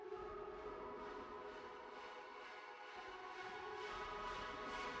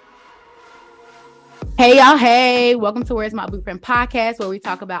Hey, y'all. Hey, welcome to Where's My Blueprint podcast, where we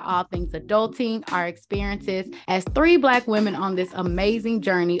talk about all things adulting, our experiences as three Black women on this amazing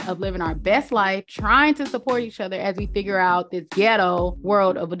journey of living our best life, trying to support each other as we figure out this ghetto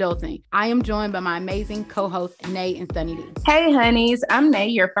world of adulting. I am joined by my amazing co-hosts, Nay and Sunny D. Hey, honeys. I'm Nay,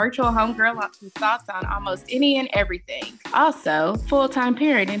 your virtual homegirl whose thoughts on almost any and everything. Also, full-time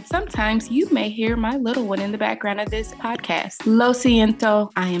parent, and sometimes you may hear my little one in the background of this podcast. Lo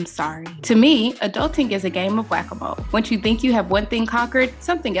siento, I am sorry. To me, adulting is a game of whack-a-mole. Once you think you have one thing conquered,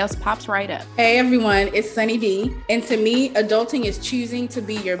 something else pops right up. Hey everyone, it's Sunny D. And to me, adulting is choosing to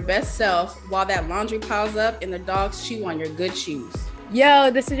be your best self while that laundry piles up and the dogs chew on your good shoes. Yo,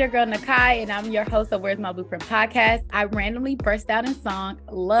 this is your girl Nakai, and I'm your host of Where's My Blueprint podcast. I randomly burst out in song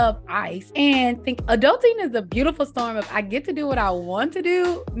Love Ice and think adulting is a beautiful storm of I get to do what I want to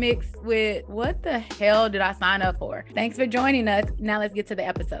do mixed with what the hell did I sign up for? Thanks for joining us. Now let's get to the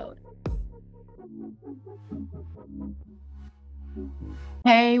episode.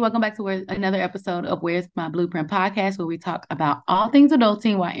 Hey, welcome back to another episode of Where's My Blueprint podcast, where we talk about all things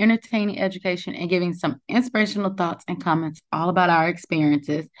adulting while entertaining, education, and giving some inspirational thoughts and comments all about our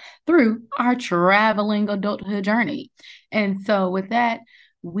experiences through our traveling adulthood journey. And so with that,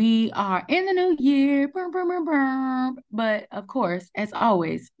 we are in the new year, but of course, as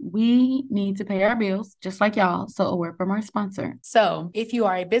always, we need to pay our bills just like y'all. So a word from our sponsor. So if you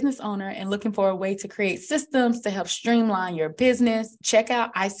are a business owner and looking for a way to create systems to help streamline your business, check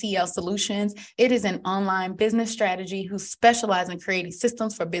out ICL Solutions. It is an online business strategy who specializes in creating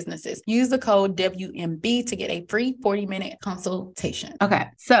systems for businesses. Use the code WMB to get a free 40-minute consultation. Okay,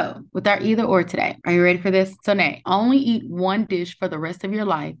 so with our either or today, are you ready for this? So Nay, only eat one dish for the rest of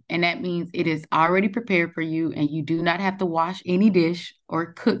your life, and that means it is already prepared for you and you do not have to wash any dish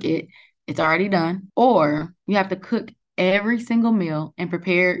or cook it. It's already done. Or you have to cook every single meal and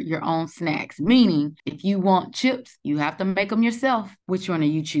prepare your own snacks, meaning if you want chips, you have to make them yourself. Which one are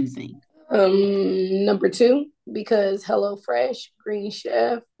you choosing? Number two, because HelloFresh, Green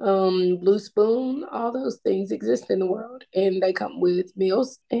Chef, Blue Spoon, all those things exist in the world and they come with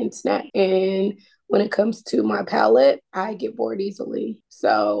meals and snacks. And when it comes to my palate, I get bored easily.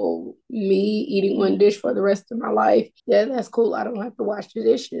 So me eating one dish for the rest of my life, yeah, that's cool. I don't have to wash the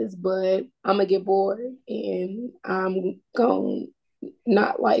dishes, but I'm gonna get bored and I'm gonna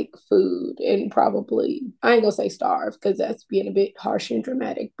not like food and probably, I ain't gonna say starve because that's being a bit harsh and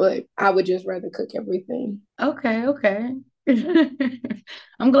dramatic, but I would just rather cook everything. Okay.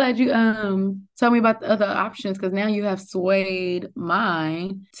 I'm glad you told me about the other options because now you have swayed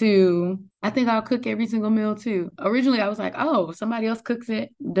mine to I think I'll cook every single meal too. Originally I was like, oh, somebody else cooks it,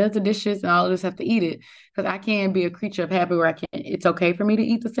 does the dishes, and I'll just have to eat it. Because I can be a creature of habit where it's okay for me to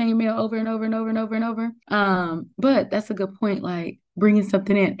eat the same meal over and over and over and over and over. But that's a good point, like bringing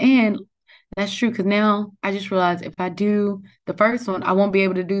something in. And that's true because now I just realized if I do the first one, I won't be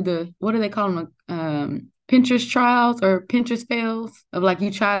able to do the, what do they call them? Pinterest trials or Pinterest fails of like you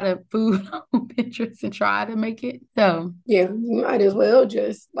try to food on Pinterest and try to make it. So yeah, you might as well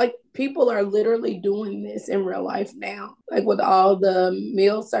just like people are literally doing this in real life now, like with all the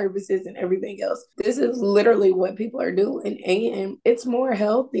meal services and everything else. This is literally what people are doing, and it's more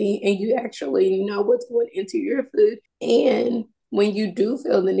healthy, and you actually know what's going into your food. And when you do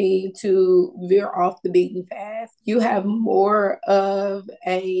feel the need to veer off the beaten path, you have more of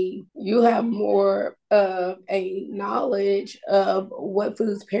a knowledge of what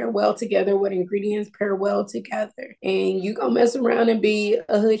foods pair well together, what ingredients pair well together, and you gonna mess around and be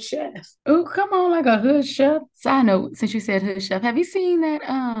a hood chef. Oh, come on, like a hood chef. Side note, since you said hood chef, have you seen that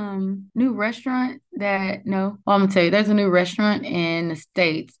new restaurant that no? Well, I'm gonna tell you, there's a new restaurant in the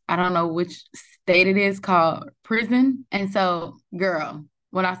States. I don't know which state it is called Prison. And so, girl,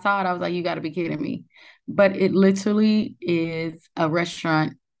 when I saw it, I was like, you gotta be kidding me. But it literally is a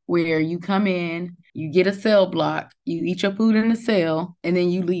restaurant where you come in, you get a cell block, you eat your food in the cell, and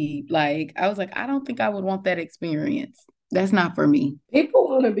then you leave. Like, I was like, I don't think I would want that experience. That's not for me. People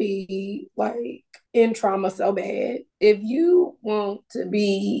want to be like in trauma so bad. If you want to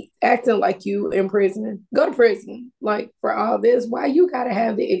be acting like you in prison, go to prison. Like for all this, why you gotta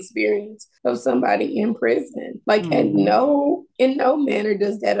have the experience of somebody in prison? Like in no manner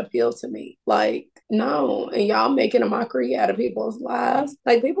does that appeal to me. Like no, and y'all making a mockery out of people's lives.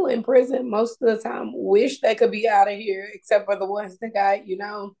 Like people in prison most of the time wish they could be out of here, except for the ones that got,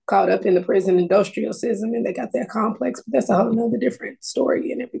 caught up in the prison industrial system and they got that complex. But that's a whole nother different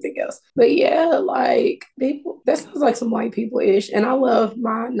story and everything else. But yeah, like people, that sounds like some white people-ish. And I love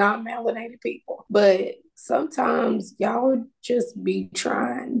my non-melanated people. But sometimes y'all just be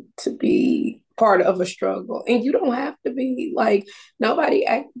trying to be part of a struggle. And you don't have to be like, nobody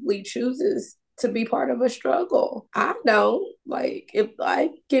actively chooses to be part of a struggle. I don't. Like, if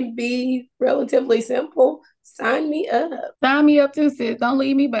life can be relatively simple, sign me up. Sign me up too, sis. Don't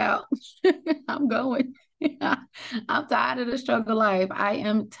leave me out. I'm going. I'm tired of the struggle life. I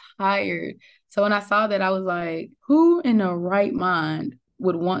am tired. So when I saw that, I was like, who in the right mind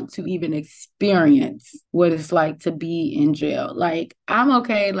would want to even experience what it's like to be in jail? Like, I'm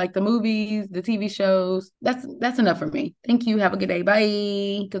okay. Like the movies, the TV shows, that's enough for me. Thank you. Have a good day.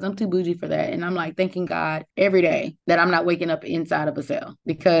 Bye. Because I'm too bougie for that. And I'm like thanking God every day that I'm not waking up inside of a cell.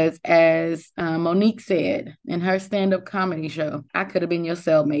 Because as Monique said in her stand-up comedy show, I could have been your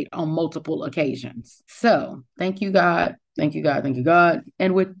cellmate on multiple occasions. So thank you, God. Thank you, God. Thank you, God.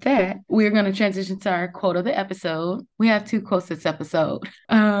 And with that, we're going to transition to our quote of the episode. We have 2 quotes this episode.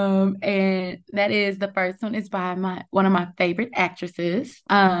 And that is, the first one is by one of my favorite actresses.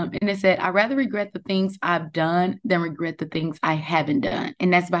 And it said, "I rather regret the things I've done than regret the things I haven't done."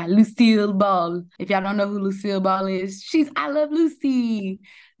 And that's by Lucille Ball. If y'all don't know who Lucille Ball is, she's I Love Lucy,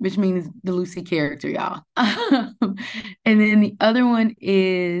 which means the Lucy character, y'all. And then the other one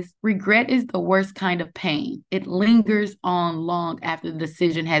is, "Regret is the worst kind of pain. It lingers on long after the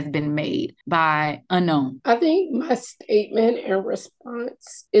decision has been made," by Unknown. I think my statement and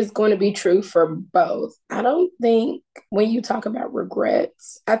response is going to be true for both. I don't think when you talk about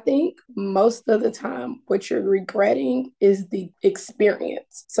regrets, I think most of the time what you're regretting is the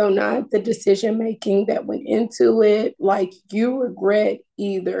experience. So not the decision making that went into it. Like, you regret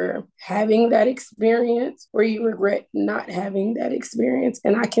either having that experience or you regret not having that experience.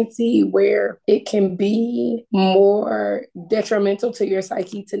 And I can see where it can be more detrimental to your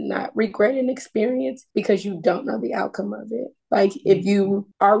psyche to not regret an experience because you don't know the outcome of it. Like, if you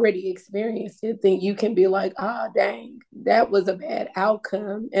already experienced it, then you can be like, dang, that was a bad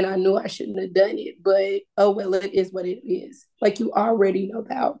outcome and I knew I shouldn't have done it, but oh, well, it is what it is. Like, you already know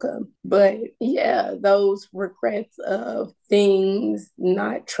the outcome. But yeah, those regrets of things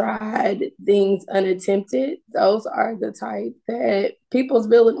not tried, things unattempted, those are the type that people's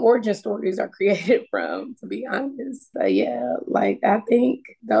villain origin stories are created from, to be honest. But yeah, like, I think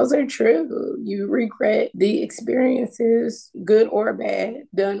those are true. You regret the experiences, good or bad,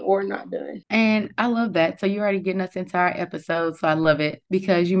 done or not done. And I love that. So you're already getting us into our episode. So I love it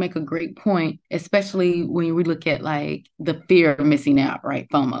because you make a great point, especially when we look at like the fear of missing out, right?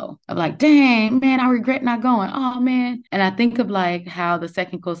 FOMO. Of like, dang, man, I regret not going. Oh, man. And I think of like how the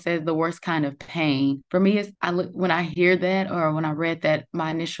second quote says the worst kind of pain. For me, when I hear that or when I read that,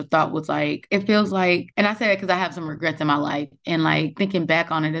 my initial thought was like, it feels like, and I say that because I have some regrets in my life. And like thinking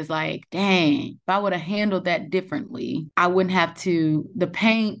back on it is like, dang, if I would have handled that differently, I wouldn't have to. The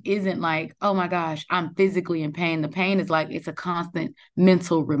pain isn't like, oh my gosh, I'm physically in pain. The pain is like, it's a constant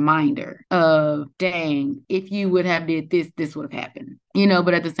mental reminder of, dang, if you would have did this, this would have happened.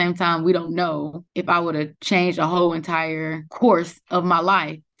 But at the same time, we don't know if I would have changed a whole entire course of my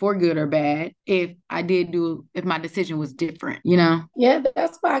life for good or bad if my decision was different. Yeah,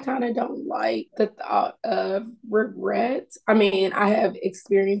 that's why I kind of don't like the thought of regrets. I mean, I have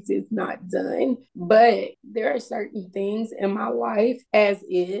experiences not done, but there are certain things in my life as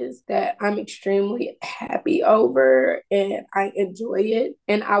is that I'm extremely happy over and I enjoy it.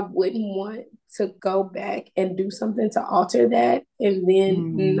 And I wouldn't want to go back and do something to alter that and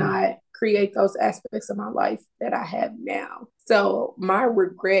then not create those aspects of my life that I have now. So my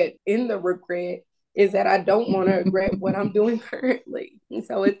regret is that I don't want to regret what I'm doing currently. And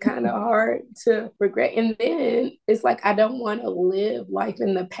so it's kind of hard to regret. And then it's like, I don't want to live life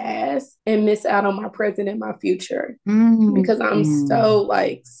in the past and miss out on my present and my future because I'm so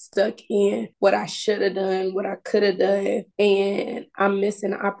like stuck in what I should have done, what I could have done. And I'm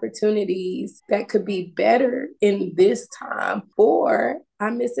missing opportunities that could be better in this time, or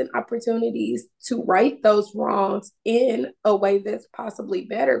I'm missing opportunities to right those wrongs in a way that's possibly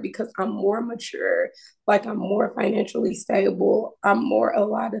better because I'm more mature, like I'm more financially stable. I'm more a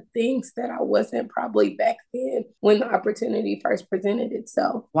lot of things that I wasn't probably back then when the opportunity first presented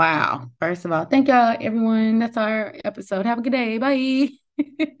itself. Wow. First of all, thank y'all, everyone. That's our episode. Have a good day. Bye.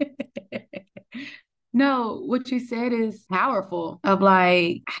 No, what you said is powerful of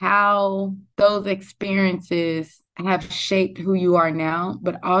like how those experiences have shaped who you are now,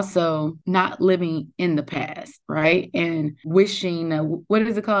 but also not living in the past, right? And wishing, what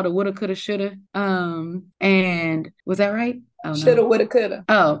is it called? A woulda, coulda, shoulda. And was that right? Oh, no. Shoulda, woulda, coulda.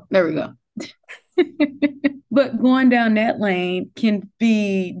 Oh, there we go. But going down that lane can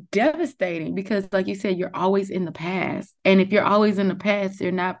be devastating because, like you said, you're always in the past. And if you're always in the past,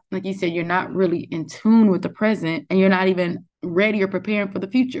 you're not, like you said, you're not really in tune with the present and you're not even ready or preparing for the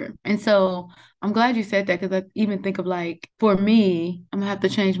future. And so I'm glad you said that because I even think of like, for me, I'm gonna have to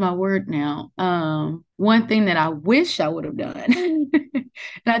change my word now. One thing that I wish I would have done,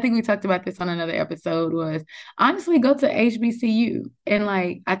 and I think we talked about this on another episode, was honestly go to HBCU. And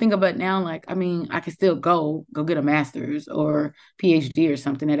like, I think about now, like, I mean, I could still go get a master's or PhD or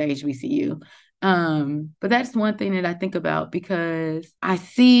something at HBCU. But that's one thing that I think about because I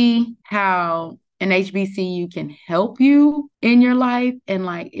see how an HBCU can help you in your life. And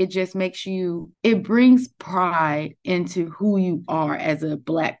like, it just makes you, it brings pride into who you are as a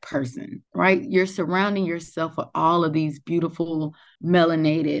Black person, right? You're surrounding yourself with all of these beautiful,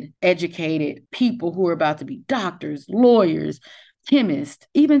 melanated, educated people who are about to be doctors, lawyers, chemists,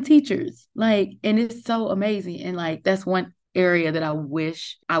 even teachers. Like, and it's so amazing. And like, that's one area that I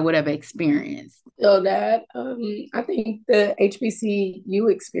wish I would have experienced. So that I think the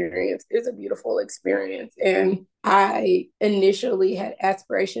HBCU experience is a beautiful experience. And I initially had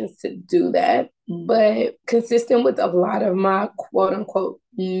aspirations to do that, but consistent with a lot of my quote unquote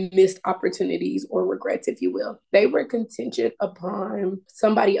missed opportunities or regrets, if you will, they were contingent upon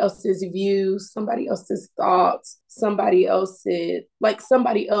somebody else's views, somebody else's thoughts, somebody else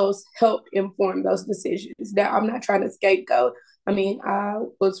helped inform those decisions. Now, I'm not trying to scapegoat. I mean, I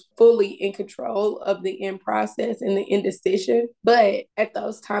was fully in control of the end process and the indecision. But at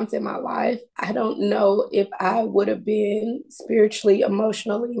those times in my life, I don't know if I would have been spiritually,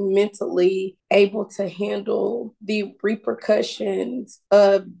 emotionally, mentally able to handle the repercussions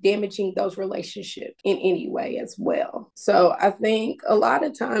of damaging those relationships in any way as well. So I think a lot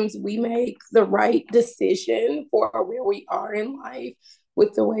of times we make the right decision for where we are in life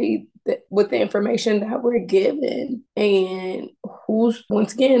with the way that with the information that we're given. And who's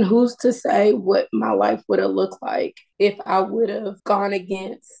to say what my life would have looked like if I would have gone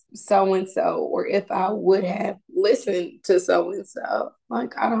against so and so, or if I would have listened to so and so.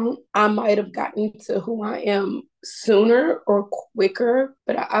 Like, I might have gotten to who I am sooner or quicker,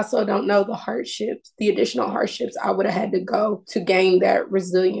 but I also don't know the additional hardships I would have had to go to gain that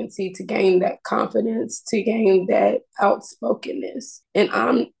resiliency, to gain that confidence, to gain that outspokenness. And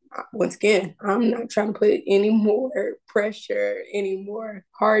once again, I'm not trying to put any more pressure, any more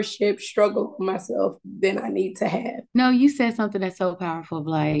hardship, struggle on myself than I need to have. No, you said something that's so powerful,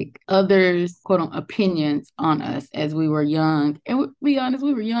 like others' quote unquote opinions on us as we were young. And to be honest,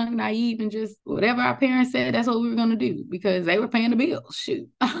 we were young, naive, and just whatever our parents said, that's what we were going to do because they were paying the bills. Shoot.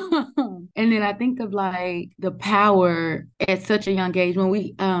 And then I think of like the power at such a young age when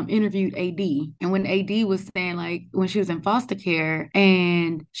we interviewed AD, and when AD was saying like when she was in foster care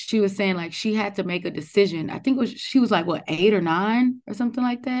and she was saying like she had to make a decision. I think she was like what 8 or 9 or something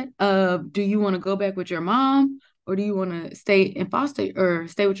like that. Do you want to go back with your mom? Or do you want to stay in foster or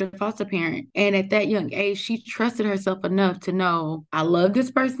stay with your foster parent? And at that young age, she trusted herself enough to know I love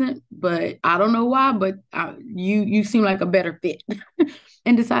this person, but I don't know why, but you seem like a better fit.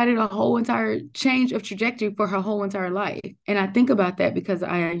 And decided a whole entire change of trajectory for her whole entire life. And I think about that because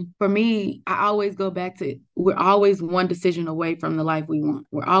for me, I always go back to we're always one decision away from the life we want.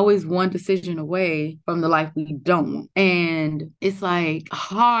 We're always one decision away from the life we don't want. And it's like not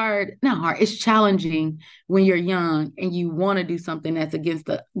hard, it's challenging when you're young and you want to do something that's against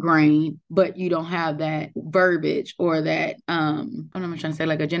the grain, but you don't have that verbiage or that, I'm trying to say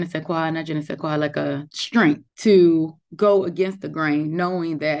like a je ne sais quoi, not je ne sais quoi, like a strength to go against the grain,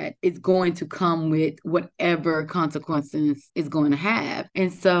 knowing that it's going to come with whatever consequences it's going to have.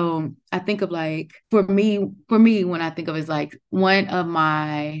 And so I think of like, for me, when I think of it, it's like one of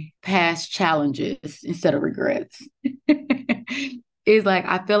my past challenges instead of regrets is like,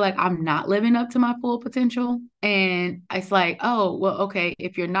 I feel like I'm not living up to my full potential. And it's like, oh, well, okay,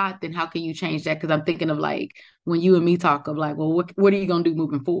 if you're not, then how can you change that? Because I'm thinking of like, when you and me talk of like, well, what are you going to do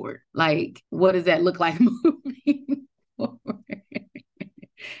moving forward? Like, what does that look like moving forward?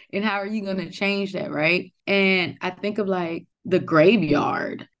 And how are you going to change that, right? And I think of like the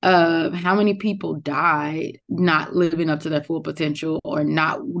graveyard of how many people died not living up to their full potential or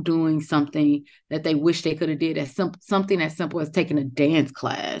not doing something that they wish they could have did, as something as simple as taking a dance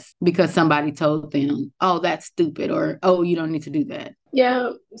class because somebody told them, oh, that's stupid, or oh, you don't need to do that. Yeah.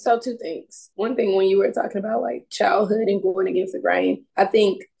 So 2 things. One thing, when you were talking about like childhood and going against the grain, I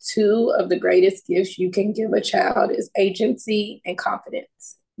think 2 of the greatest gifts you can give a child is agency and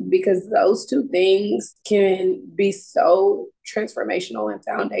confidence, because those 2 things can be so transformational and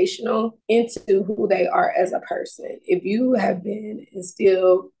foundational into who they are as a person. If you have been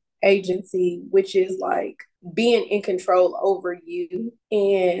instilled agency, which is like being in control over you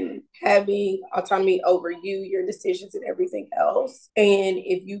and having autonomy over you, your decisions, and everything else. And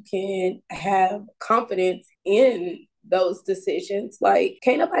if you can have confidence in those decisions, like,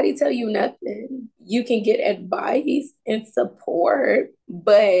 can't nobody tell you nothing. You can get advice and support,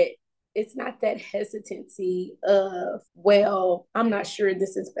 but it's not that hesitancy of, well, I'm not sure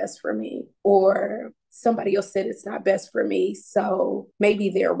this is best for me, or somebody else said it's not best for me, so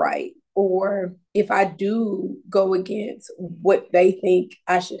maybe they're right. Or if I do go against what they think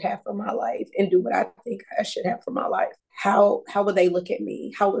I should have for my life and do what I think I should have for my life, how will they look at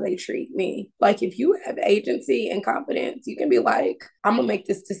me? How will they treat me? Like, if you have agency and confidence, you can be like, I'm gonna make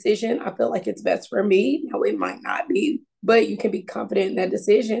this decision. I feel like it's best for me. Now, it might not be, but you can be confident in that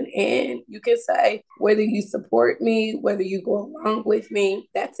decision, and you can say whether you support me, whether you go along with me,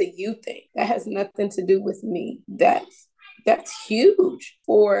 that's a you thing. That has nothing to do with me. That's huge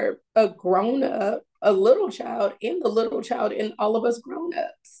for a grown up, a little child, and the little child, and all of us grown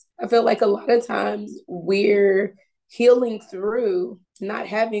ups. I feel like a lot of times we're healing through not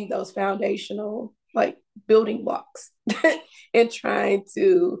having those foundational, like, building blocks and trying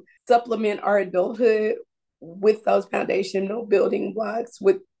to supplement our adulthood with those foundational building blocks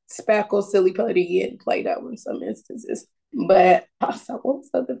with spackle, silly putty, and Play-Doh in some instances. But also, what was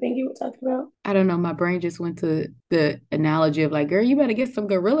the other thing you were talking about? I don't know. My brain just went to the analogy of like, girl, you better get some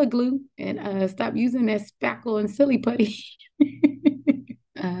Gorilla Glue and stop using that spackle and silly putty.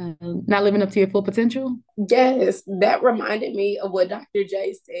 Not living up to your full potential. Yes, that reminded me of what Dr.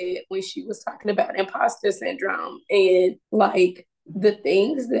 J said when she was talking about imposter syndrome, and like the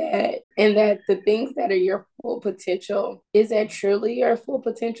things that are your full potential, is that truly your full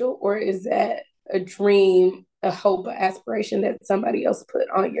potential, or is that a dream, a hope, an aspiration that somebody else put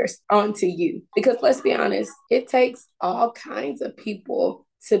onto you? Because let's be honest, it takes all kinds of people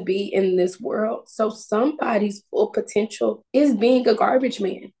to be in this world. So somebody's full potential is being a garbage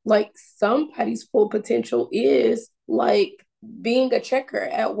man. Like, somebody's full potential is like being a checker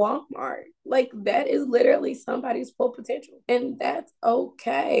at Walmart. Like, that is literally somebody's full potential. And that's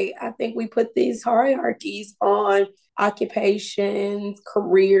okay. I think we put these hierarchies on occupations,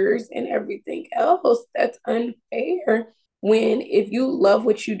 careers, and everything else. That's unfair. When, if you love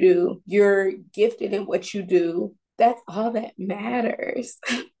what you do, you're gifted in what you do, that's all that matters.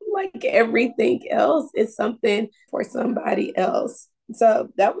 Like, everything else is something for somebody else. So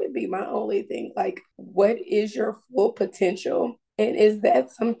that would be my only thing. Like, what is your full potential? And is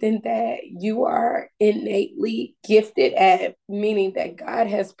that something that you are innately gifted at, meaning that God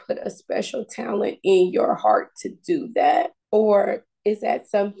has put a special talent in your heart to do that? Or is that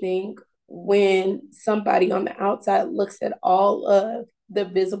something, when somebody on the outside looks at all of the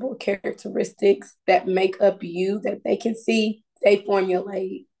visible characteristics that make up you that they can see, they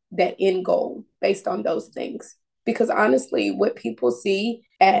formulate that end goal based on those things? Because honestly, what people see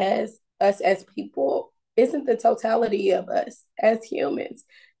as us as people isn't the totality of us as humans.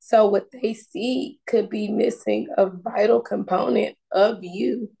 So what they see could be missing a vital component of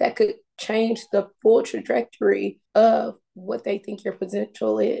you that could change the full trajectory of what they think your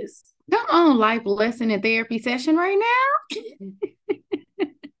potential is. Come on, life lesson and therapy session right now.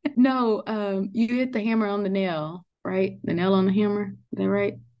 No, you hit the hammer on the nail, right? The nail on the hammer. Is that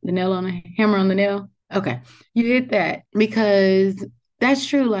right? The nail on the hammer on the nail. Okay. You hit that, because that's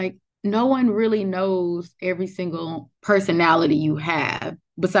true. Like, no one really knows every single personality you have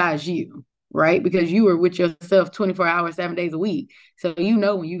besides you, right? Because you are with yourself 24 hours, 7 days a week. So you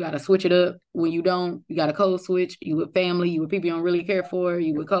know when you got to switch it up. When you don't, you got to code switch. You with family, you with people you don't really care for,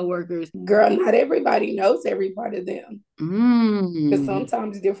 you with coworkers. Girl, not everybody knows every part of them. Because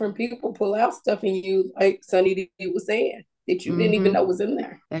sometimes different people pull out stuff in you, like Sunny D was saying, that you didn't even know was in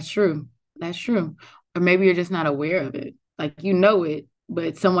there. That's true. That's true. Or maybe you're just not aware of it. Like, you know it,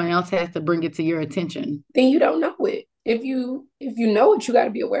 but someone else has to bring it to your attention. Then you don't know it. If you know it, you got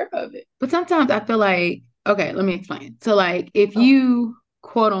to be aware of it. But sometimes I feel like, okay, let me explain. So like, if you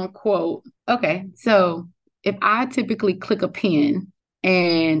quote unquote, okay, so if I typically click a pen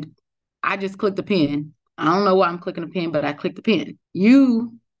and I just click the pen, I don't know why I'm clicking a pen, but I click the pen.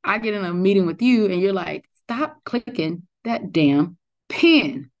 I get in a meeting with you and you're like, stop clicking that damn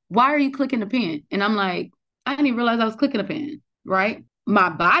pen. Why are you clicking the pen? And I'm like, I didn't even realize I was clicking a pen, right? My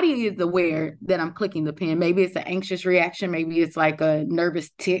body is aware that I'm clicking the pen. Maybe it's an anxious reaction. Maybe it's like a nervous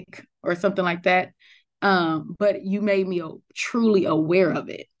tick or something like that. But you made me truly aware of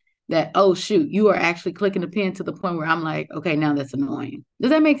it, that, oh, shoot, you are actually clicking the pen to the point where I'm like, okay, now that's annoying.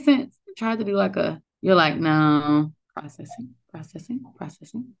 Does that make sense? Try to do like you're like, no, processing.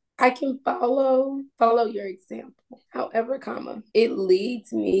 I can follow your example. However, it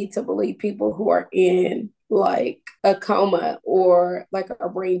leads me to believe people who are in like a coma or like a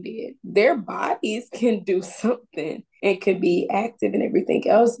brain dead, their bodies can do something and can be active and everything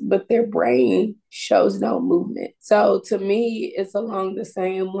else, but their brain shows no movement. So to me, it's along the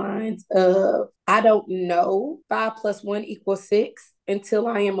same lines of I don't know 5+1 = 6 until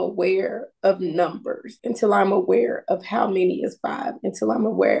I am aware of numbers, until I'm aware of how many is 5, until I'm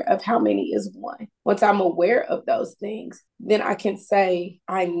aware of how many is 1. Once I'm aware of those things, then I can say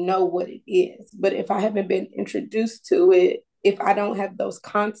I know what it is. But if I haven't been introduced to it, if I don't have those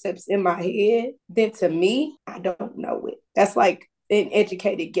concepts in my head, then to me, I don't know it. That's like an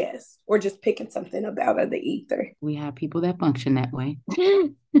educated guess or just picking something up out of the ether. We have people that function that way.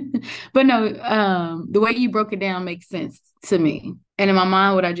 But no, the way you broke it down makes sense to me. And in my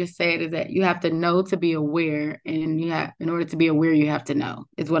mind, what I just said is that you have to know to be aware, and in order to be aware, you have to know,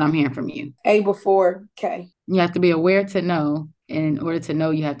 is what I'm hearing from you. A before K. You have to be aware to know, and in order to know,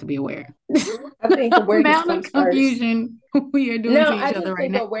 you have to be aware. I think awareness comes confusion we are doing to each other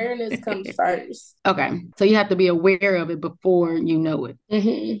right now. Awareness comes first. Okay. So you have to be aware of it before you know it.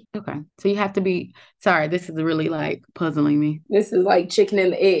 Mm-hmm. Okay. So you have to be, sorry, this is really like puzzling me. This is like chicken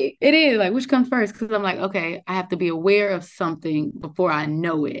and the egg. It is like, which comes first? Because I'm like, okay, I have to be aware of something before I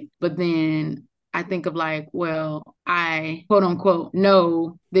know it. But then I think of like, well, I quote unquote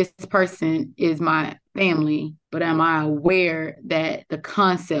know this person is my family, but am I aware that the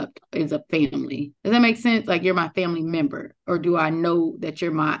concept is a family? Does that make sense? Like you're my family member, or do I know that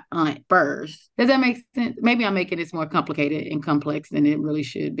you're my aunt first? Does that make sense? Maybe I'm making this more complicated and complex than it really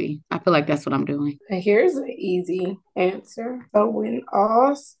should be. I feel like that's what I'm doing. Here's an easy answer. So when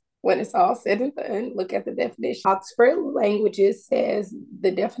it's all said and done, look at the definition. Oxford Languages says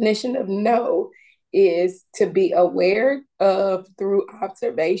the definition of know is to be aware of through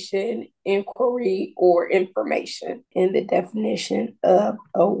observation, inquiry, or information. And the definition of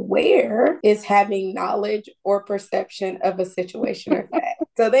aware is having knowledge or perception of a situation or fact.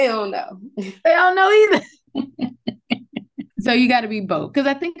 So they don't know. They don't know either. So you got to be both. Because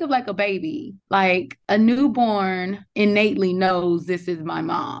I think of like a baby, like a newborn innately knows this is my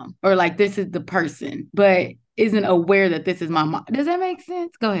mom, or like this is the person, but isn't aware that this is my mom. Does that make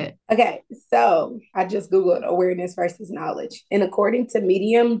sense? Go ahead. Okay, so I just Googled awareness versus knowledge. And according to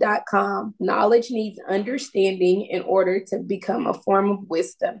medium.com, knowledge needs understanding in order to become a form of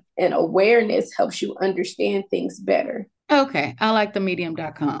wisdom. And awareness helps you understand things better. Okay, I like the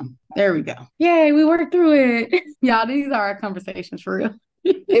medium.com. There we go. Yay, we worked through it. Y'all, these are our conversations for real.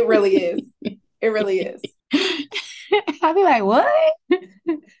 It really is. It really is. I'll be like, what?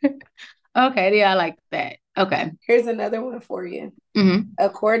 Okay, yeah, I like that. Okay. Here's another one for you. Mm-hmm.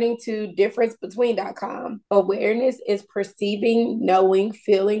 According to differencebetween.com, awareness is perceiving, knowing,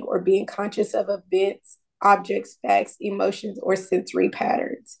 feeling, or being conscious of events, objects, facts, emotions, or sensory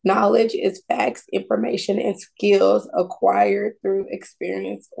patterns. Knowledge is facts, information, and skills acquired through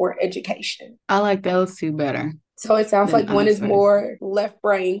experience or education. I like those two better. So it sounds like one is more left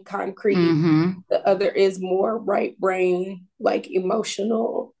brain, concrete. Mm-hmm. The other is more right brain, like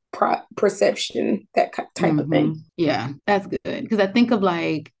emotional perception, that type of thing. Yeah, that's good. Because I think of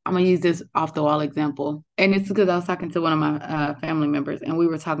like, I'm going to use this off the wall example. And it's because I was talking to one of my family members, and we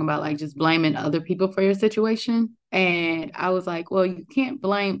were talking about like just blaming other people for your situation. And I was like, well, you can't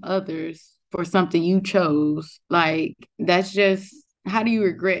blame others for something you chose. Like, that's just, how do you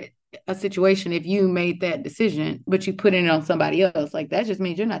regret a situation if you made that decision, but you put it on somebody else? Like, that just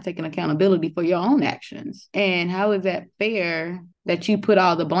means you're not taking accountability for your own actions. And how is that fair that you put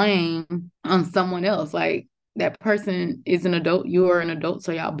all the blame on someone else? Like, that person is an adult, you are an adult,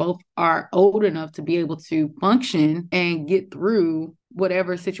 so y'all both are old enough to be able to function and get through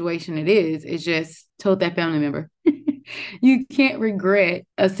whatever situation it is. It's just told that family member. You can't regret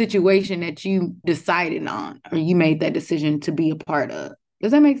a situation that you decided on, or you made that decision to be a part of.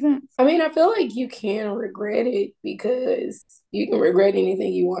 Does that make sense? I mean, I feel like you can regret it, because you can regret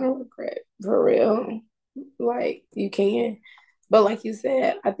anything you want to regret, for real. Like, you can. But like you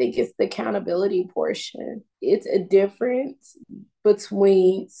said, I think it's the accountability portion. It's a difference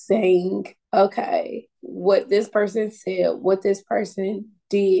between saying, okay, what this person said, what this person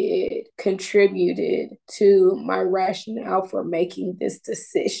did contributed to my rationale for making this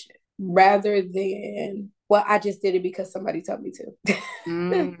decision, rather than, well, I just did it because somebody told me to.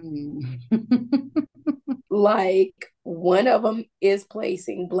 Like, one of them is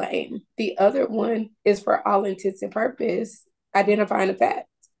placing blame. The other one is, for all intents and purposes, identifying a fact.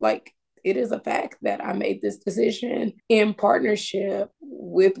 Like, it is a fact that I made this decision in partnership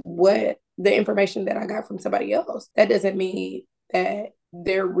with what the information that I got from somebody else. That doesn't mean that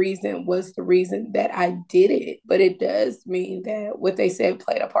their reason was the reason that I did it. But it does mean that what they said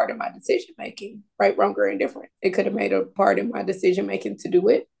played a part in my decision making, right, wrong, or indifferent. It could have made a part in my decision making to do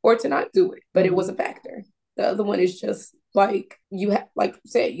it or to not do it, but it was a factor. The other one is just like you have, like you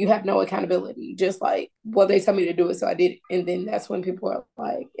said, you have no accountability. Just like, well, they told me to do it, so I did it. And then that's when people are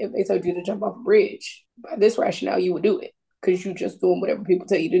like, if they told you to jump off a bridge, by this rationale, you would do it because you just doing whatever people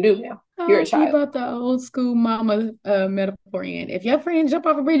tell you to do now. You're a child. You brought the old school mama metaphor in. If your friends jump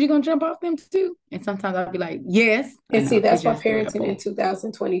off a bridge, you're going to jump off them too? And sometimes I'll be like, yes. And see, that's why parenting in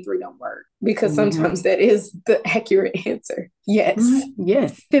 2023 don't work. Because sometimes that is the accurate answer. Yes.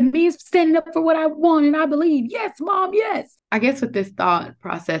 Yes. It means standing up for what I want and I believe. Yes, mom, yes. I guess with this thought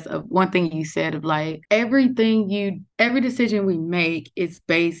process of one thing you said of like, every decision we make is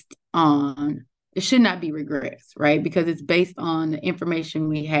based on, it should not be regrets, right? Because it's based on the information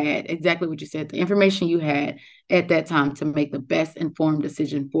we had, exactly what you said, the information you had at that time to make the best informed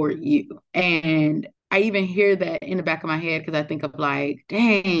decision for you. And I even hear that in the back of my head because I think of like,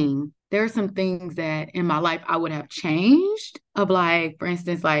 dang, there are some things that in my life I would have changed of like, for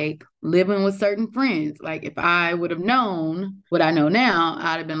instance, like living with certain friends. Like if I would have known what I know now,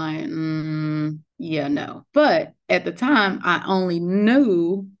 I'd have been like, yeah, no. But at the time, I only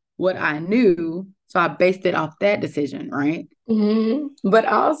knew what I knew. So I based it off that decision, right? But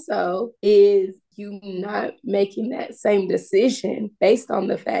also, is you not making that same decision based on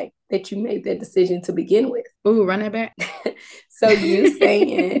the fact that you made that decision to begin with? Ooh, run that back. So you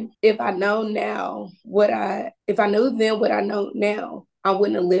saying, if I know now if I knew then what I know now, I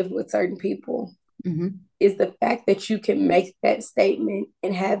wouldn't have lived with certain people. Is the fact that you can make that statement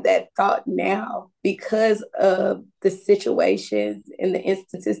and have that thought now because of the situations and the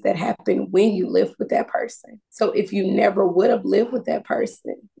instances that happen when you live with that person. So if you never would have lived with that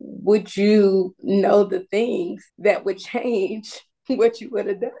person, would you know the things that would change what you would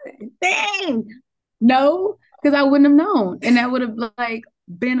have done? Dang! No, because I wouldn't have known. And that would have like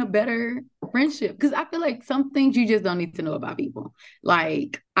been a better friendship. Because I feel like some things you just don't need to know about people.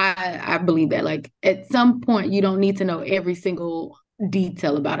 Like I believe that like at some point you don't need to know every single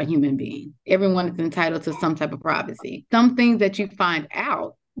detail about a human being. Everyone is entitled to some type of privacy. Some things that you find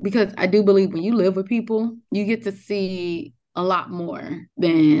out, because I do believe when you live with people, you get to see a lot more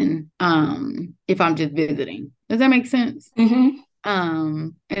than if I'm just visiting. Does that make sense?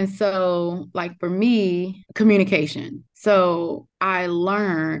 And so like for me, communication. So I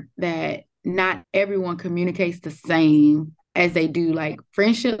learned that not everyone communicates the same as they do like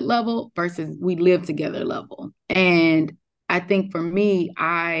friendship level versus we live together level. And I think for me,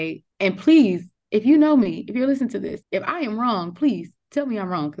 and please, if you know me, if you're listening to this, if I am wrong, please tell me I'm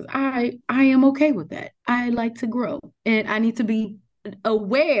wrong because I am okay with that. I like to grow and I need to be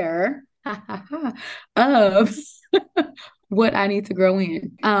aware of what I need to grow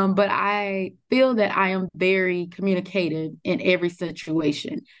in. But I feel that I am very communicative in every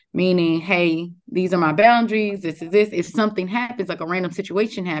situation, meaning, hey, these are my boundaries. This is this. If something happens, like a random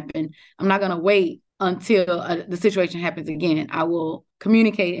situation happened, I'm not going to wait until the situation happens again. I will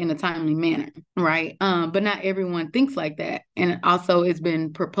communicate in a timely manner, right? But not everyone thinks like that. And also it's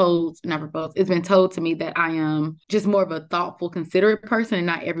been it's been told to me that I am just more of a thoughtful, considerate person, and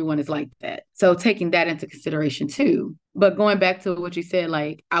not everyone is like that. So taking that into consideration too. But going back to what you said,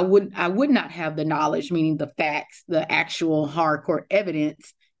 like I would not have the knowledge, meaning the facts, the actual hardcore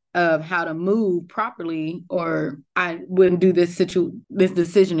evidence of how to move properly, or I wouldn't do this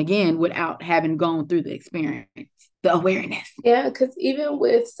decision again without having gone through the experience, the awareness. Yeah, because even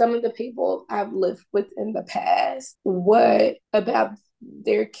with some of the people I've lived with in the past, what about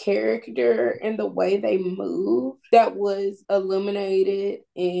their character and the way they move that was illuminated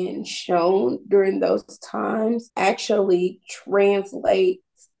and shown during those times actually translates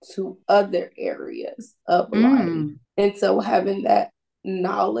to other areas of life. And so having that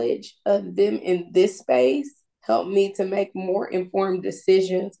knowledge of them in this space helped me to make more informed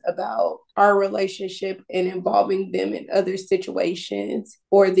decisions about our relationship and involving them in other situations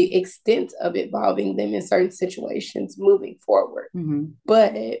or the extent of involving them in certain situations moving forward.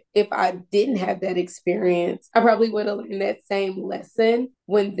 But if I didn't have that experience, I probably would have learned that same lesson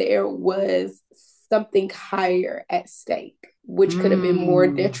when there was something higher at stake, which could have been more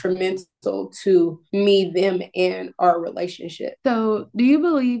detrimental to me, them, and our relationship. So do you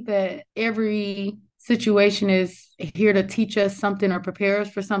believe that every situation is here to teach us something or prepare us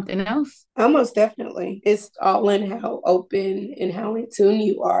for something else? Almost definitely. It's all in how open and how in tune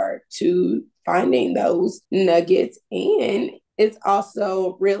you are to finding those nuggets. And it's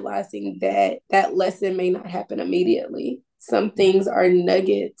also realizing that that lesson may not happen immediately. some things are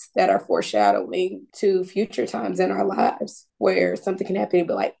nuggets that are foreshadowing to future times in our lives where something can happen and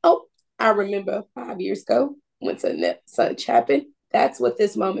be like, oh, I remember 5 years ago when such happened. That's what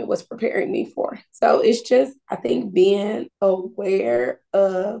this moment was preparing me for. So it's just, I think, being aware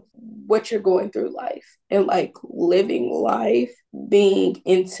of what you're going through life and like living life, being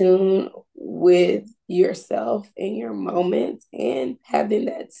in tune with yourself and your moments and having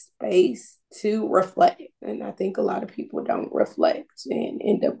that space to reflect. And I think a lot of people don't reflect and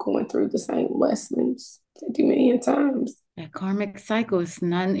end up going through the same lessons too many times. That karmic cycle is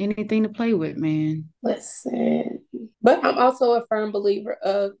not anything to play with, man. Listen. But I'm also a firm believer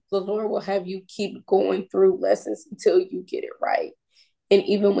of the Lord will have you keep going through lessons until you get it right. And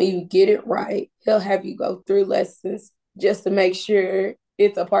even when you get it right, he'll have you go through lessons just to make sure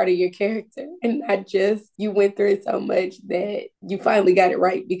it's a part of your character and not just you went through it so much that you finally got it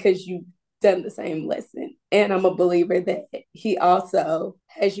right because you done the same lesson. And I'm a believer that he also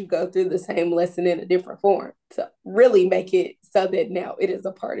has you go through the same lesson in a different form to really make it so that now it is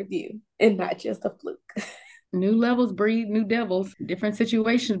a part of you and not just a fluke. New levels breed new devils, different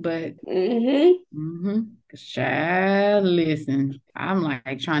situations, but child, listen, I'm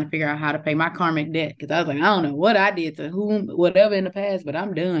like trying to figure out how to pay my karmic debt because I was like, I don't know what I did to whom, whatever in the past, but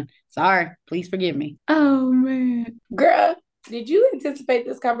I'm done. Sorry, please forgive me. Oh man, girl. Did you anticipate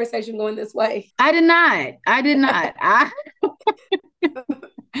this conversation going this way? I did not. I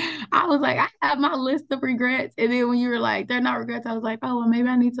was like, I have my list of regrets. And then when you were like, they're not regrets, I was like, oh, well, maybe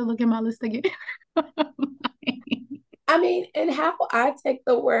I need to look at my list again. I mean, and how I take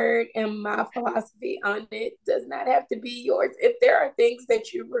the word and my philosophy on it does not have to be yours. If there are things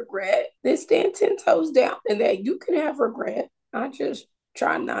that you regret, then stand 10 toes down and that you can have regret. I just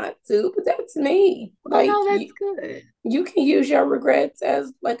try not to, but that's me. Like, oh, no, that's good. You can use your regrets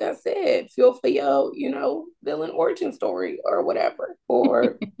as, like I said, fuel for your, villain origin story or whatever,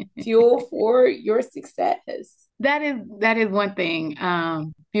 or fuel for your success. That is one thing.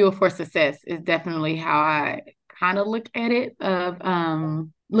 Fuel for success is definitely how I kind of look at it.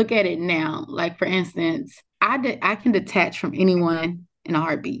 Look at it now. Like for instance, I can detach from anyone in a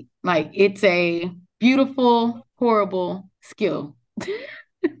heartbeat. Like it's a beautiful, horrible skill.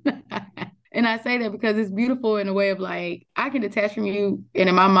 And I say that because it's beautiful in a way of like, I can detach from you, and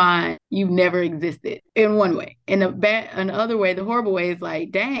in my mind, you've never existed in one way. In the other way, the horrible way is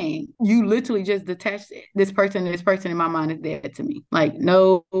like, dang, you literally just detached this person in my mind is dead to me. Like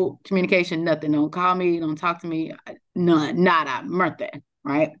no communication, nothing. Don't call me, don't talk to me, none, nada, nothing,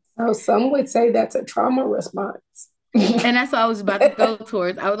 right? So some would say that's a trauma response. And that's what I was about to go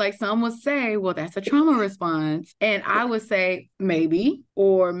towards. I was like, some would say, well, that's a trauma response. And I would say maybe,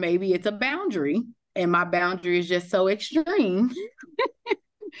 or maybe it's a boundary. And my boundary is just so extreme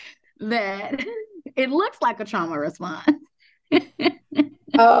that it looks like a trauma response.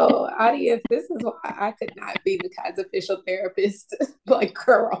 Oh, audience, this is why I could not be the Kai's official therapist. Like,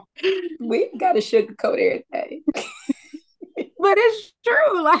 girl, we got to sugarcoat everything. But it's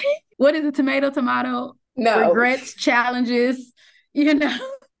true. Like, what is it? Tomato? No. Regrets, challenges,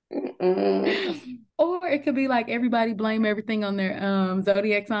 Mm-mm. Or it could be like everybody blame everything on their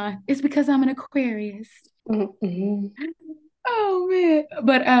zodiac sign. It's because I'm an Aquarius. Mm-hmm. Oh man.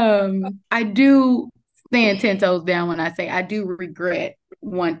 But I do stand 10 toes down when I say I do regret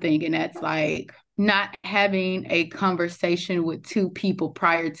one thing, and that's like not having a conversation with two people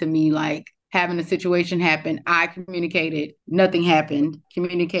prior to me, like having a situation happen. I communicated, nothing happened.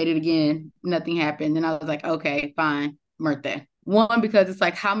 Communicated again, nothing happened. And I was like, okay, fine, Murtha. One, because it's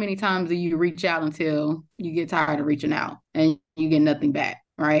like, how many times do you reach out until you get tired of reaching out and you get nothing back,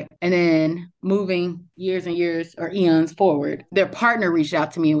 right? And then moving years and years or eons forward, their partner reached out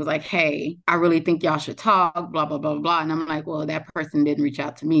to me and was like, hey, I really think y'all should talk, blah, blah, blah, blah. And I'm like, well, that person didn't reach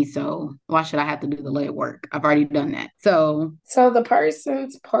out to me, so why should I have to do the lead work? I've already done that. So the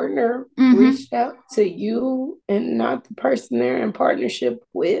person's partner reached out to you and not the person they're in partnership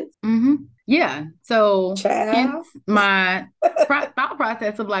with? Mm-hmm. Yeah. So hence my thought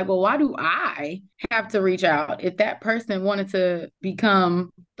process of like, well, why do I have to reach out? If that person wanted to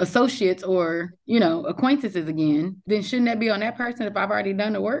become associates or, acquaintances again, then shouldn't that be on that person if I've already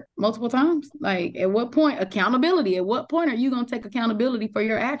done the work multiple times? Like, at what point, accountability, at what point are you going to take accountability for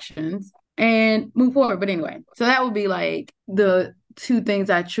your actions and move forward? But anyway, so that would be like the two things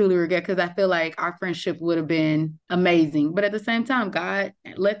I truly regret, because I feel like our friendship would have been amazing. But at the same time, God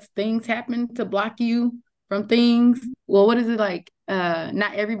lets things happen to block you from things. Well, what is it like?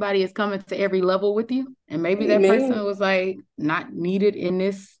 Not everybody is coming to every level with you. And maybe that person was like not needed in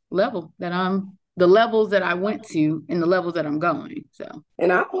this level that I'm the levels that I went to and the levels that I'm going. So,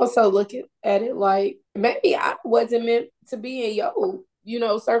 and I also look at it like maybe I wasn't meant to be in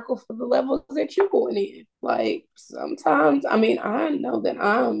your circle for the levels that you're going in. Like sometimes, I mean, I know that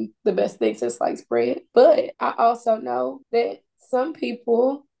I'm the best thing since sliced bread, but I also know that some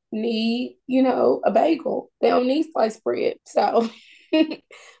people need, a bagel. They don't need sliced bread. So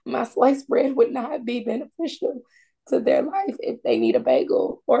my sliced bread would not be beneficial to their life if they need a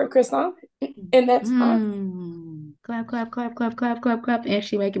bagel or a croissant. And that's fine. Clap, clap, clap, clap, clap, clap, clap. And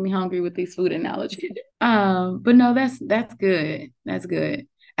she making me hungry with these food analogies. But no, that's good. That's good.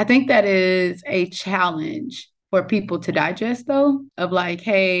 I think that is a challenge for people to digest though, of like,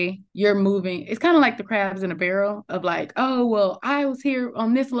 hey, you're moving. It's kind of like the crabs in a barrel of like, oh, well, I was here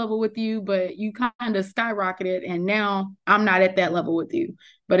on this level with you, but you kind of skyrocketed and now I'm not at that level with you.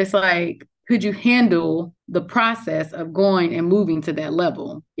 But it's like, could you handle the process of going and moving to that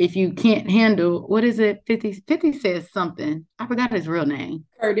level? If you can't handle, what is it? 50 says something. I forgot his real name.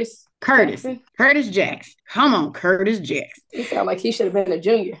 Curtis. Curtis Jackson. Come on, Curtis Jackson. He sounds like he should have been a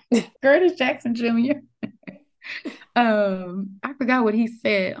junior. Curtis Jackson Jr. I forgot what he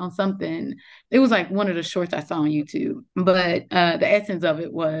said on something. It was like one of the shorts I saw on YouTube. But the essence of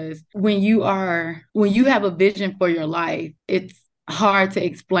it was when you have a vision for your life, it's hard to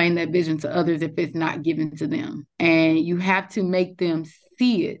explain that vision to others if it's not given to them. And you have to make them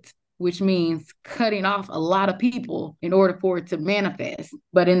see it, which means cutting off a lot of people in order for it to manifest.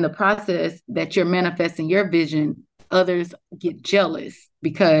 But in the process that you're manifesting your vision, others get jealous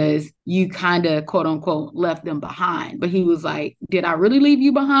because you kind of quote unquote left them behind. But he was like, did I really leave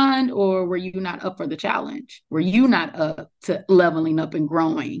you behind, or were you not up for the challenge? Were you not up to leveling up and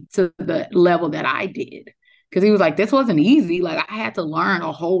growing to the level that I did? Because he was like, this wasn't easy. Like, I had to learn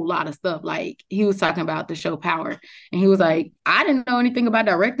a whole lot of stuff. Like, he was talking about the show Power. And he was like, I didn't know anything about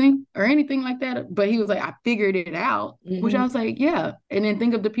directing or anything like that. But he was like, I figured it out, which I was like, yeah. And then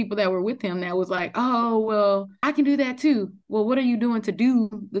think of the people that were with him that was like, oh, well, I can do that too. Well, what are you doing to do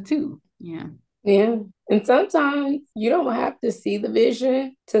the two? Yeah. Yeah. And sometimes you don't have to see the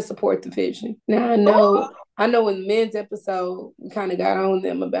vision to support the vision. Now, I know in the men's episode, we kind of got on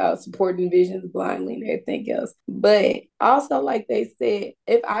them about supporting visions blindly and everything else. But also, like they said,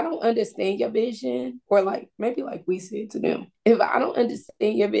 if I don't understand your vision, or like maybe like we said to them, if I don't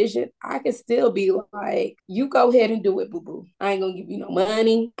understand your vision, I can still be like, you go ahead and do it, boo-boo. I ain't gonna give you no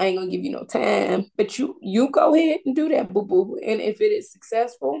money. I ain't gonna give you no time. But you go ahead and do that, boo-boo. And if it is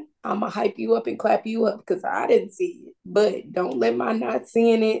successful, I'm gonna hype you up and clap you up because I didn't see it. But don't let my not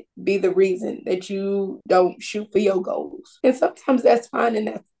seeing it be the reason that you don't shoot for your goals. And sometimes that's fine,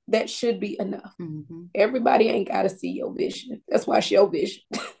 and that should be enough. Everybody ain't gotta see your vision. That's why it's your vision.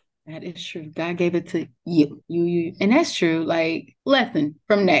 That is true. God gave it to you. And that's true. Like, lesson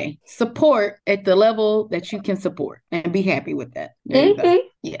from Nay. Support at the level that you can support and be happy with that. There you go.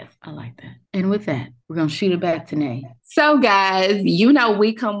 Yes, I like that. And with that, we're going to shoot it back to Nay. So guys,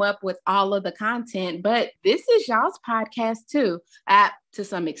 we come up with all of the content, but this is y'all's podcast too, to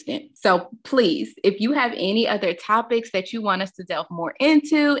some extent. So please, if you have any other topics that you want us to delve more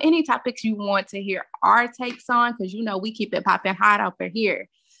into, any topics you want to hear our takes on, because we keep it popping hot over here,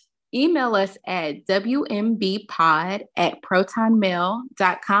 email us at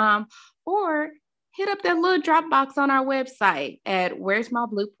wmbpod@protonmail.com or hit up that little Dropbox on our website at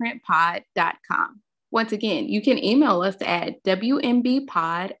where'smyblueprintpod.com. Once again, you can email us at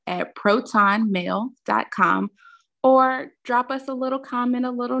wmbpod@protonmail.com or drop us a little comment,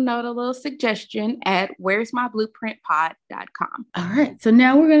 a little note, a little suggestion at where'smyblueprintpod.com. All right. So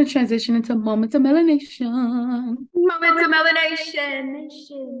now we're going to transition into Moments of Melanation. Moments of Melanation.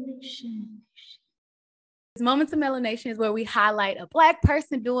 Moments of Melanation is where we highlight a Black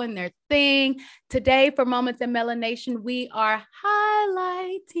person doing their thing. Today, for Moments of Melanation, we are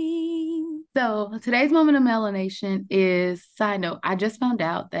highlighting. So today's Moment of Melanation is, side note, I just found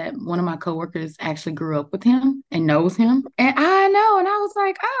out that one of my coworkers actually grew up with him and knows him. And I know, and I was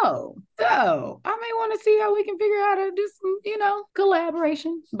like, oh, so I may want to see how we can figure out how to do some,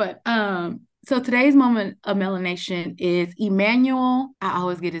 collaboration. But so today's Moment of Melanation is Emmanuel. I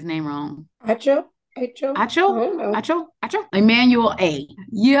always get his name wrong. Acho. Emmanuel A.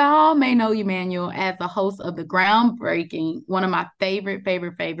 Y'all may know Emmanuel as the host of the groundbreaking, one of my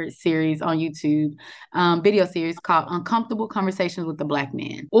favorite series on YouTube, video series called Uncomfortable Conversations with the Black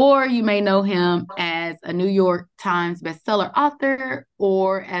Man. Or you may know him as a New York Times bestseller author,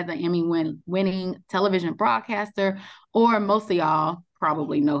 or as an Emmy winning television broadcaster, or most of y'all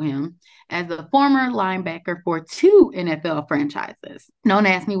probably know him as the former linebacker for 2 NFL franchises. Don't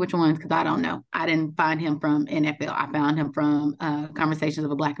ask me which ones because I don't know. I didn't find him from NFL. I found him from Conversations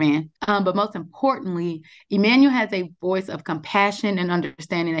of a Black Man. But most importantly, Emmanuel has a voice of compassion and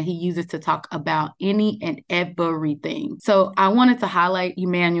understanding that he uses to talk about any and everything. So I wanted to highlight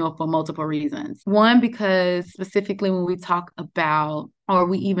Emmanuel for multiple reasons. One, because specifically when we talk about or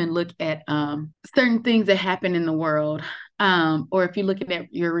we even look at certain things that happen in the world, or if you're looking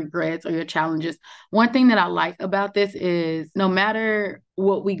at your regrets or your challenges, one thing that I like about this is no matter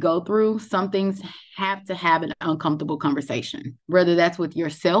what we go through, some things have to have an uncomfortable conversation, whether that's with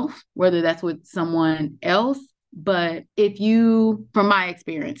yourself, whether that's with someone else. But if you, from my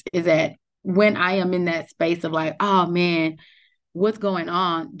experience, is that when I am in that space of like, oh man, what's going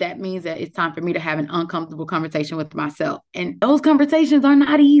on, that means that it's time for me to have an uncomfortable conversation with myself. And those conversations are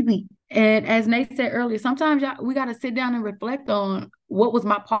not easy. And as Nate said earlier, sometimes we got to sit down and reflect on what was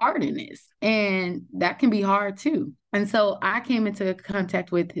my part in this. And that can be hard too. And so I came into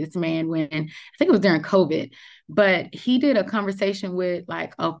contact with this man when, I think it was during COVID, but he did a conversation with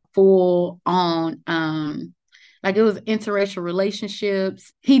like a full on, like it was interracial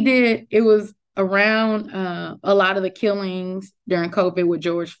relationships. It was around a lot of the killings during COVID with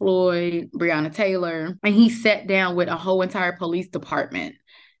George Floyd, Breonna Taylor, and he sat down with a whole entire police department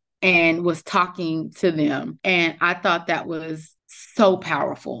and was talking to them. And I thought that was so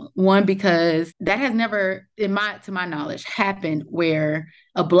powerful. One, because that has never, to my knowledge, happened where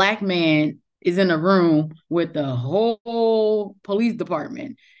a Black man is in a room with the whole police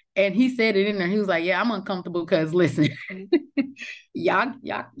department. And he said it in there. He was like, yeah, I'm uncomfortable because listen, y'all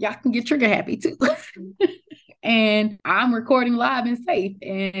can get trigger happy too. And I'm recording live and safe,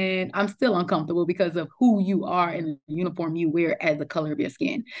 and I'm still uncomfortable because of who you are and the uniform you wear as the color of your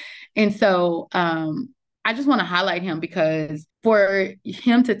skin. And so I just want to highlight him because for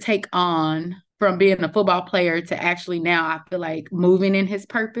him to take on from being a football player to actually now I feel like moving in his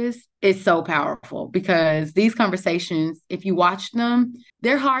purpose is so powerful because these conversations, if you watch them,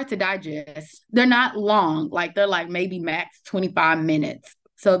 they're hard to digest. They're not long, like they're like maybe max 25 minutes.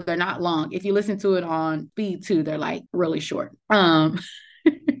 So they're not long. If you listen to it on speed too, they're like really short. But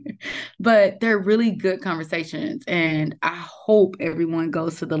they're really good conversations. And I hope everyone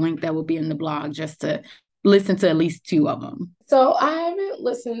goes to the link that will be in the blog just to listen to at least 2 of them. So I haven't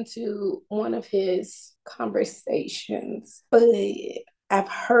listened to one of his conversations, but I've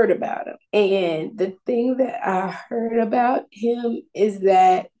heard about him. And the thing that I heard about him is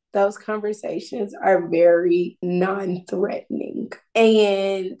that those conversations are very non-threatening.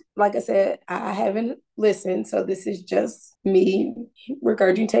 And like I said, I haven't listened, so this is just me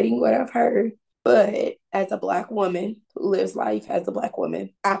regurgitating what I've heard. But as a Black woman who lives life as a Black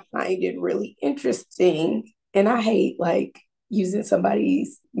woman, I find it really interesting. And I hate like using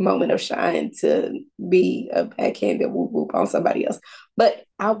somebody's moment of shine to be a backhanded whoop whoop on somebody else. But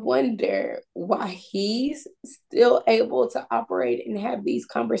I wonder why he's still able to operate and have these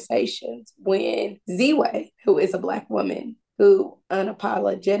conversations when Z-Way, who is a Black woman, who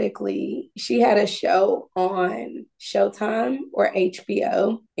unapologetically, she had a show on Showtime or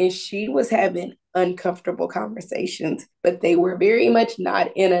HBO, and she was having uncomfortable conversations, but they were very much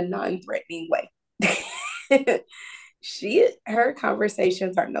not in a non-threatening way. Her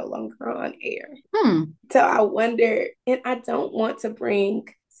conversations are no longer on air. So I wonder, and I don't want to bring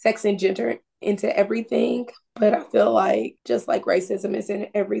sex and gender into everything, but I feel like just like racism is in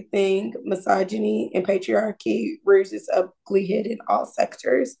everything, misogyny and patriarchy rears its ugly head in all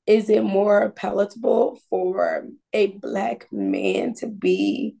sectors. Is it more palatable for a Black man to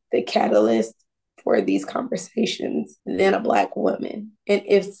be the catalyst for these conversations than a Black woman? And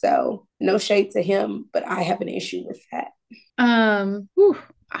if so, no shade to him, but I have an issue with that.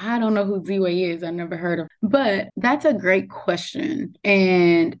 I don't know who Z-Way is. I never heard of, but that's a great question.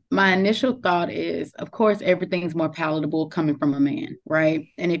 And my initial thought is, of course, everything's more palatable coming from a man, right?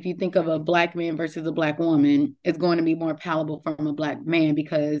 And if you think of a Black man versus a Black woman, it's going to be more palatable from a Black man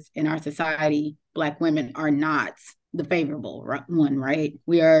because in our society, Black women are not the favorable one, right?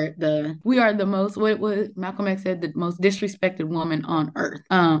 We are the most, what Malcolm X said, the most disrespected woman on earth,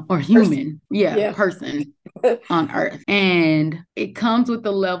 or human, person on earth. And it comes with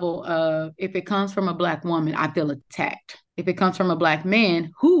the level of, if it comes from a Black woman, I feel attacked. If it comes from a Black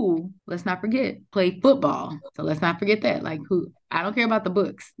man who, let's not forget, played football. So let's not forget that. Like who, I don't care about the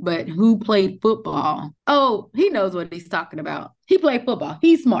books, but who played football? Oh, he knows what he's talking about. He played football.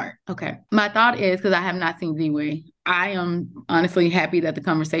 He's smart. Okay. My thought is, because I have not seen Z-Way, I am honestly happy that the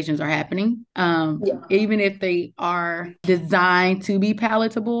conversations are happening. Even if they are designed to be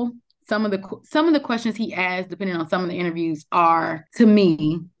palatable. some of the questions he asked, depending on some of the interviews, are to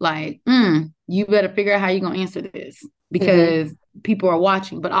me like, you better figure out how you're gonna answer this because people are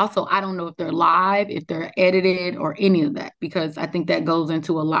watching. But also, I don't know if they're live, if they're edited, or any of that, because I think that goes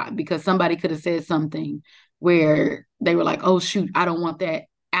into a lot. Because somebody could have said something where they were like, "Oh shoot, I don't want that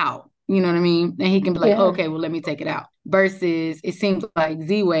out." You know what I mean? And he can be like, okay, well, let me take it out. Versus it seems like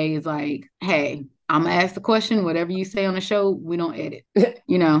Z-Way is like, hey, I'm going to ask the question. Whatever you say on the show, we don't edit.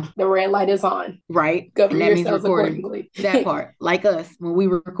 You know? The red light is on. Right. Govern and that yourselves means recording. Accordingly. That part. Like us, when we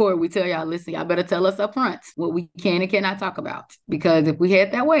record, we tell y'all, listen, y'all better tell us up front what we can and cannot talk about. Because if we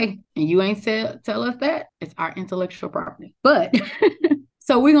head that way and you ain't tell us that, it's our intellectual property. But...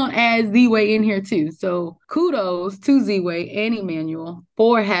 So we're going to add Z-Way in here too. So kudos to Z-Way and Emmanuel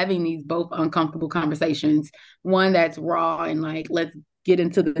for having these both uncomfortable conversations. One that's raw and like, let's get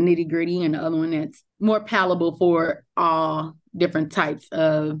into the nitty gritty, and the other one that's more palatable for all different types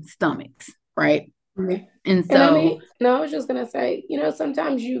of stomachs, right? Right. And so... I was just going to say,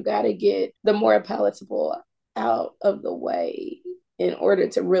 sometimes you got to get the more palatable out of the way in order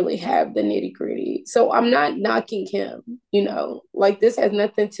to really have the nitty gritty. So I'm not knocking him, like this has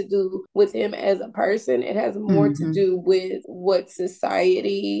nothing to do with him as a person. It has more to do with what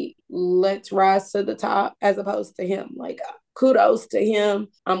society lets rise to the top as opposed to him. Like, kudos to him.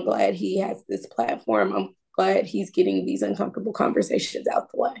 I'm glad he has this platform. I'm glad he's getting these uncomfortable conversations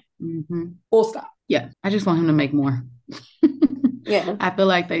out the way. Full stop. Yeah. I just want him to make more. Yeah. I feel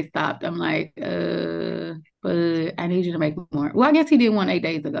like they stopped. I'm like, but I need you to make more. Well, I guess he did one 8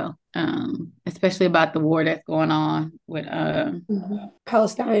 days ago, especially about the war that's going on with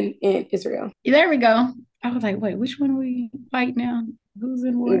Palestine and Israel. There we go. I was like, wait, which one are we fight now? Who's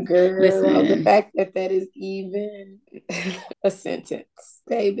in war? Girl, listen, the fact that is even a sentence,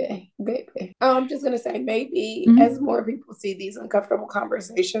 baby. I'm just gonna say, maybe as more people see these uncomfortable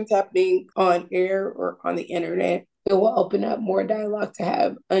conversations happening on air or on the internet, it will open up more dialogue to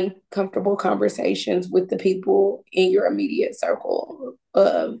have uncomfortable conversations with the people in your immediate circle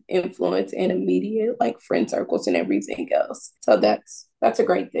of influence and immediate like friend circles and everything else. So that's a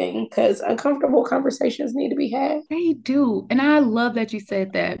great thing, because uncomfortable conversations need to be had. They do. And I love that you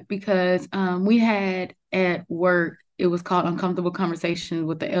said that, because we had at work, it was called Uncomfortable Conversations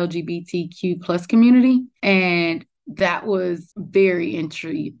with the LGBTQ plus community. And that was very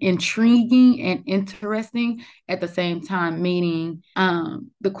intriguing and interesting at the same time, meaning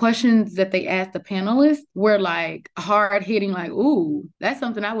the questions that they asked the panelists were like hard hitting, like, ooh, that's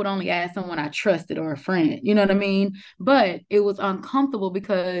something I would only ask someone I trusted or a friend, you know what I mean? But it was uncomfortable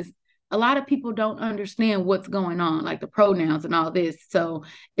because a lot of people don't understand what's going on, like the pronouns and all this. So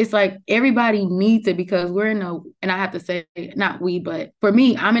it's like everybody needs it, because and I have to say, not we, but for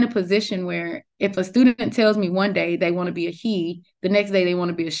me, I'm in a position where if a student tells me one day they want to be a he, the next day they want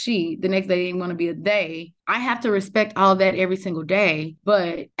to be a she, the next day they want to be a they, I have to respect all that every single day.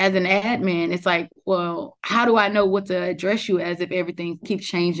 But as an admin, it's like, well, how do I know what to address you as if everything keeps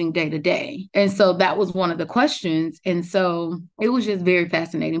changing day to day? And so that was one of the questions. And so it was just very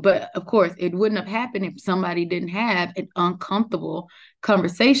fascinating. But of course, it wouldn't have happened if somebody didn't have an uncomfortable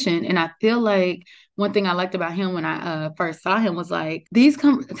conversation. And I feel like one thing I liked about him when I first saw him was like, these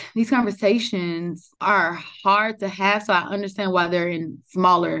conversations are hard to have. So I understand why they're in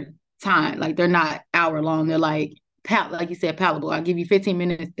smaller time. Like, they're not hour long. They're like you said, palatable. I'll give you 15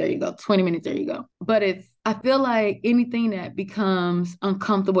 minutes. There you go. 20 minutes. There you go. But I feel like anything that becomes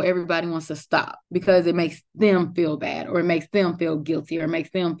uncomfortable, everybody wants to stop, because it makes them feel bad, or it makes them feel guilty, or it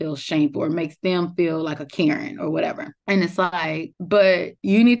makes them feel shameful, or it makes them feel like a Karen or whatever. And it's like, but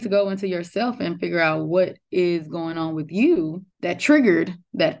you need to go into yourself and figure out what is going on with you that triggered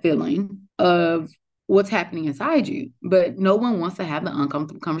that feeling of what's happening inside you. But no one wants to have the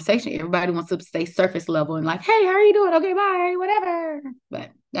uncomfortable conversation. Everybody wants to stay surface level and like, hey, how are you doing? Okay, bye, whatever. But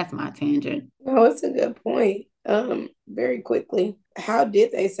that's my tangent. No, it's a good point. Very quickly, how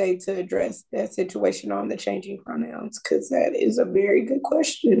did they say to address that situation on the changing pronouns? Because that is a very good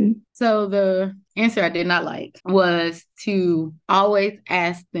question. So the answer I did not like was to always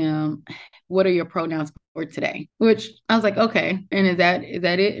ask them, what are your pronouns for today? Which I was like, okay. And is that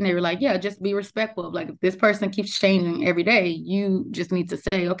it? And they were like, yeah, just be respectful of, like, if this person keeps changing every day, you just need to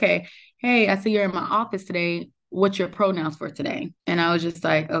say, okay, hey, I see you're in my office today. What's your pronouns for today? And I was just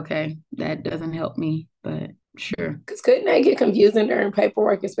like, okay, that doesn't help me, but sure. Because couldn't that get confusing during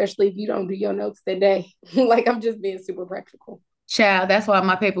paperwork, especially if you don't do your notes that day? Like, I'm just being super practical. Child, that's why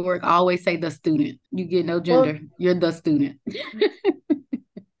my paperwork always say the student. You get no gender. Well, you're the student.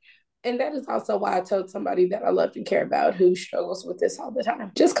 And that is also why I told somebody that I love and care about who struggles with this all the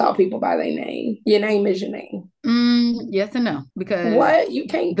time. Just call people by their name. Your name is your name. Yes and no, because What? You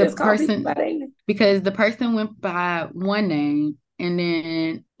can't the just call people person by their name. because the person went by one name and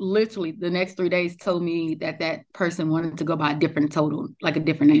then literally the next 3 days told me that that person wanted to go by a different total, like a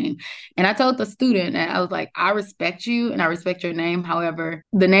different name. And I told the student that I was like, I respect you and I respect your name. However,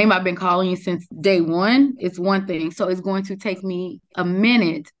 the name I've been calling you since day one is one thing. So it's going to take me a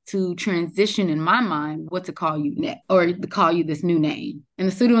minute to transition in my mind what to call you next or to call you this new name. And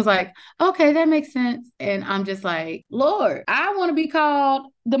the student was like, okay, that makes sense. And I'm just like, Lord, I want to be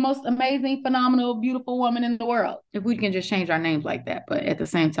called the most amazing, phenomenal, beautiful woman in the world. If we can just change our names like that. But at the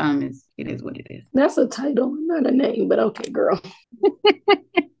same time, it is what it is. That's a title, not a name, but okay, girl.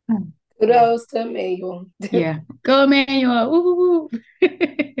 Kudos to Emmanuel. Yeah. Go Emmanuel. Woo, woo,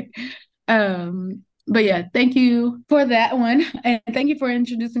 woo. But yeah, thank you for that one. And thank you for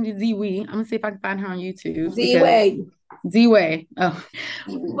introducing me to Z-Wee. I'm gonna see if I can find her on YouTube. Z-Way. Z-Way. Oh.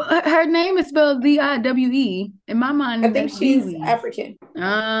 Her name is spelled Z-I-W-E. In my mind, I think she's Z-Wee. African.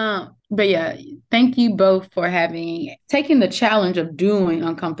 But yeah, thank you both for taking the challenge of doing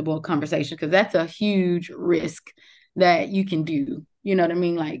uncomfortable conversation, because that's a huge risk that you can do. You know what I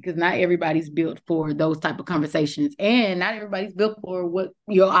mean? Like, because not everybody's built for those type of conversations, and not everybody's built for what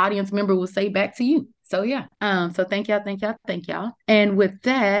your audience member will say back to you. So yeah. So thank y'all. And with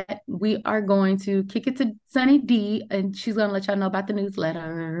that, we are going to kick it to Sunny D, and she's gonna let y'all know about the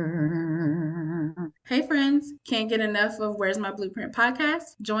newsletter. Hey friends, can't get enough of Where's My Blueprint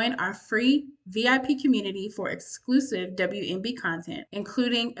podcast? Join our free VIP community for exclusive WMB content,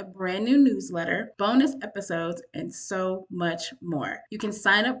 including a brand new newsletter, bonus episodes, and so much more. You can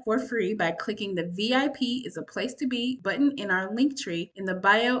sign up for free by clicking the VIP is a place to be button in our link tree in the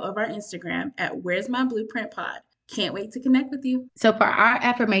bio of our Instagram at Where's My Blueprint Pod. Can't wait to connect with you. So for our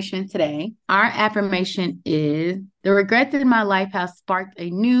affirmation today, our affirmation is the regrets in my life have sparked a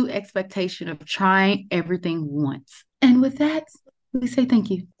new expectation of trying everything once. And with that, we say thank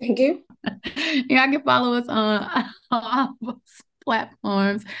you. Thank you. Y'all can follow us on all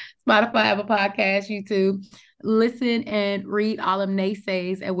platforms, Spotify, Apple Podcasts, YouTube. Listen and read all of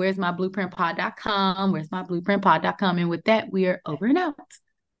Naysays at Where's My Blueprint Pod.com. Where's My Blueprint Pod.com. And with that, we are over and out.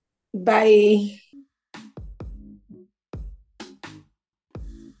 Bye.